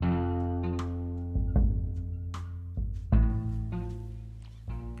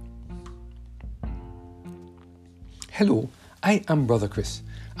Hello, I am Brother Chris,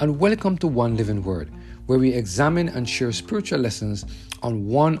 and welcome to One Living Word, where we examine and share spiritual lessons on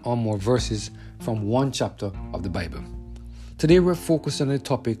one or more verses from one chapter of the Bible. Today we're focused on the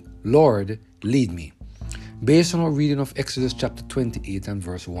topic, Lord, lead me, based on our reading of Exodus chapter 28 and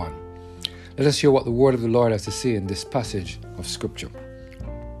verse 1. Let us hear what the word of the Lord has to say in this passage of Scripture.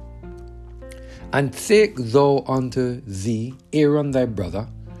 And take thou unto thee Aaron thy brother,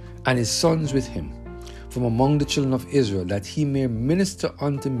 and his sons with him, from among the children of Israel, that he may minister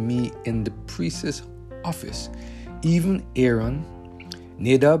unto me in the priest's office, even Aaron,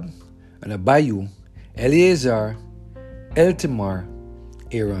 Nadab, and Abihu, Eleazar, Ithamar,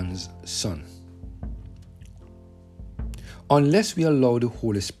 Aaron's son. Unless we allow the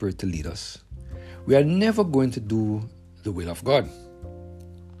Holy Spirit to lead us, we are never going to do the will of God.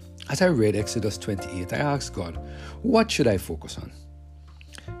 As I read Exodus 28, I asked God, what should I focus on?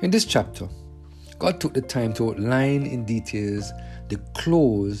 In this chapter, God took the time to outline in details the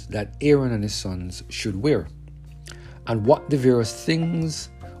clothes that Aaron and his sons should wear, and what the various things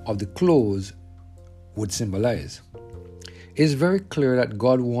of the clothes would symbolize. It is very clear that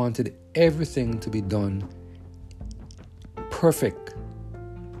God wanted everything to be done perfect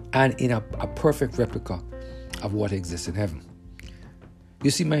and in a perfect replica of what exists in heaven. You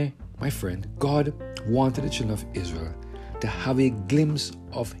see, my friend, God wanted the children of Israel to have a glimpse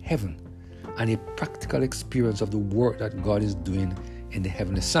of heaven and a practical experience of the work that God is doing in the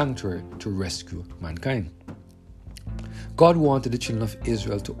heavenly sanctuary to rescue mankind. God wanted the children of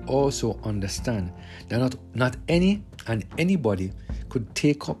Israel to also understand that not anybody could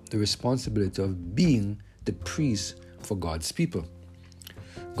take up the responsibility of being the priest for God's people.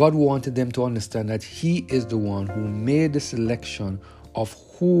 God wanted them to understand that He is the one who made the selection of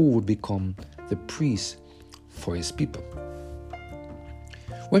who would become the priest for His people.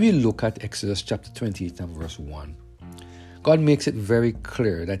 When we look at Exodus chapter 28 and verse 1, God makes it very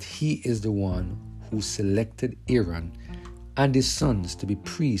clear that He is the one who selected Aaron and his sons to be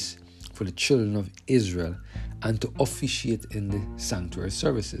priests for the children of Israel and to officiate in the sanctuary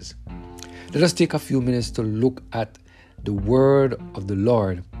services. Let us take a few minutes to look at the word of the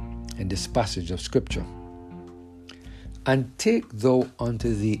Lord in this passage of Scripture. And take thou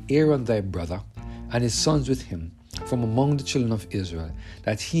unto thee Aaron thy brother, and his sons with him, from among the children of Israel,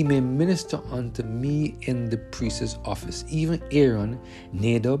 that he may minister unto me in the priest's office, even Aaron,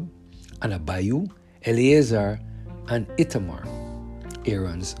 Nadab, and Abihu, Eleazar, and Ithamar,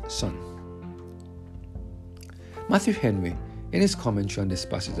 Aaron's son. Matthew Henry, in his commentary on this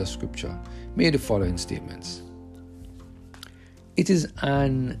passage of Scripture, made the following statements. It is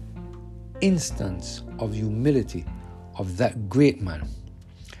an instance of humility of that great man,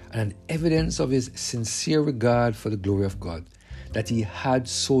 and an evidence of his sincere regard for the glory of God, that he had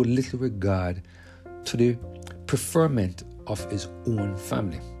so little regard to the preferment of his own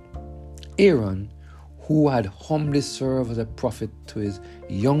family. Aaron, who had humbly served as a prophet to his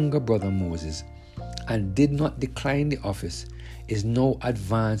younger brother Moses, and did not decline the office, is now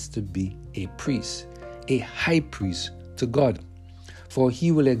advanced to be a priest, a high priest to God, for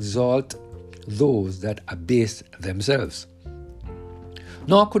he will exalt those that abase themselves.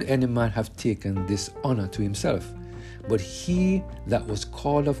 Nor could any man have taken this honor to himself, but he that was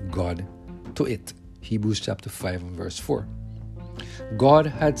called of God to it. Hebrews chapter 5 and verse 4. God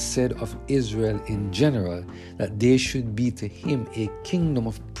had said of Israel in general that they should be to him a kingdom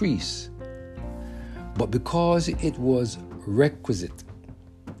of priests. But because it was requisite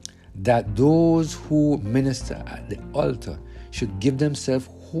that those who minister at the altar should give themselves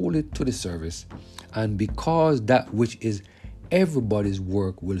wholly to the service, and because that which is everybody's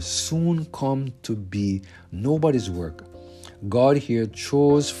work will soon come to be nobody's work, God here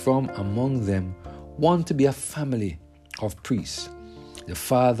chose from among them one to be a family of priests, the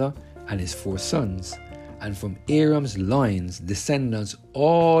father and his 4 sons, and from Aaron's loins descended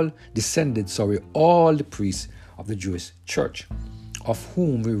all the priests of the Jewish church, of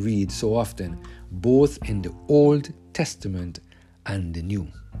whom we read so often, both in the Old Testament and the New.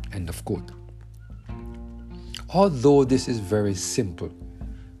 End of quote. Although this is very simple,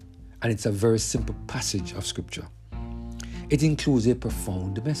 and it's a very simple passage of Scripture, it includes a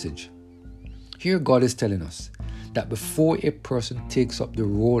profound message. Here God is telling us that before a person takes up the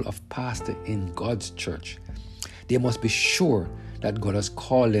role of pastor in God's church, they must be sure that God has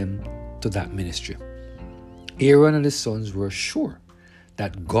called them to that ministry. Aaron and his sons were sure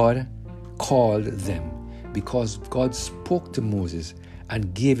that God called them because God spoke to Moses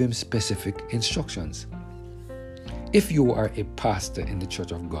and gave him specific instructions. If you are a pastor in the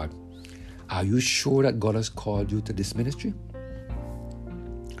church of God, are you sure that God has called you to this ministry?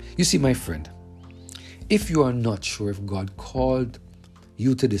 You see, my friend, If you are not sure if God called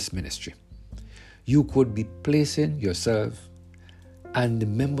you to this ministry, you could be placing yourself and the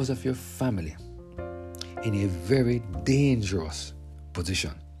members of your family in a very dangerous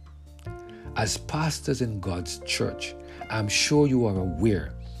position. As pastors in God's church, I'm sure you are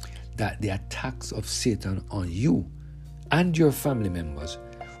aware that the attacks of Satan on you and your family members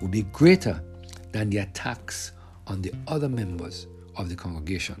will be greater than the attacks on the other members of the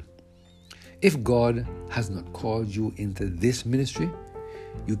congregation. If God has not called you into this ministry,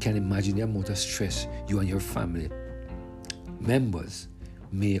 you can imagine the amount of stress you and your family members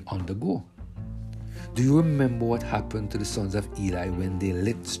may undergo. Do you remember what happened to the sons of Eli when they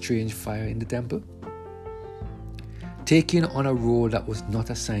lit strange fire in the temple? Taking on a role that was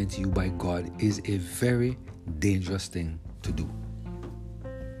not assigned to you by God is a very dangerous thing to do.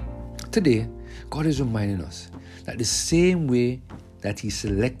 Today, God is reminding us that the same way that He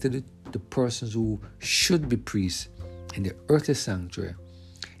selected the persons who should be priests in the earthly sanctuary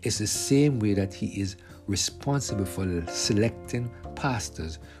is the same way that He is responsible for selecting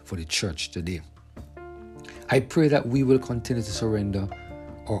pastors for the church today. I pray that we will continue to surrender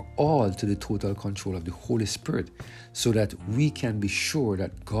our all to the total control of the Holy Spirit so that we can be sure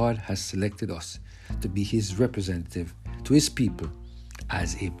that God has selected us to be His representative to His people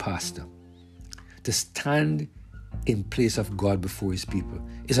as a pastor. To stand in place of God before His people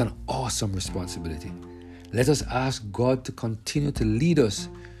is an awesome responsibility. Let us ask God to continue to lead us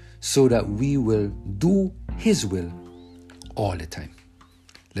so that we will do His will all the time.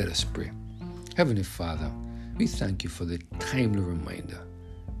 Let us pray. Heavenly Father, we thank You for the timely reminder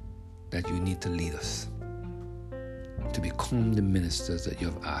that You need to lead us to become the ministers that You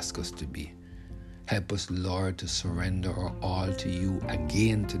have asked us to be. Help us, Lord, to surrender our all to You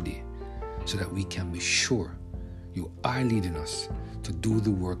again today so that we can be sure You are leading us to do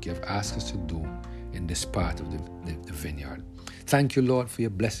the work You have asked us to do in this part of the vineyard. Thank You, Lord, for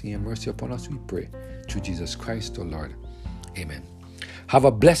Your blessing and mercy upon us, we pray. Through Jesus Christ, our Lord. Amen. Have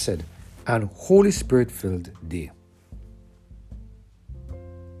a blessed and Holy Spirit-filled day.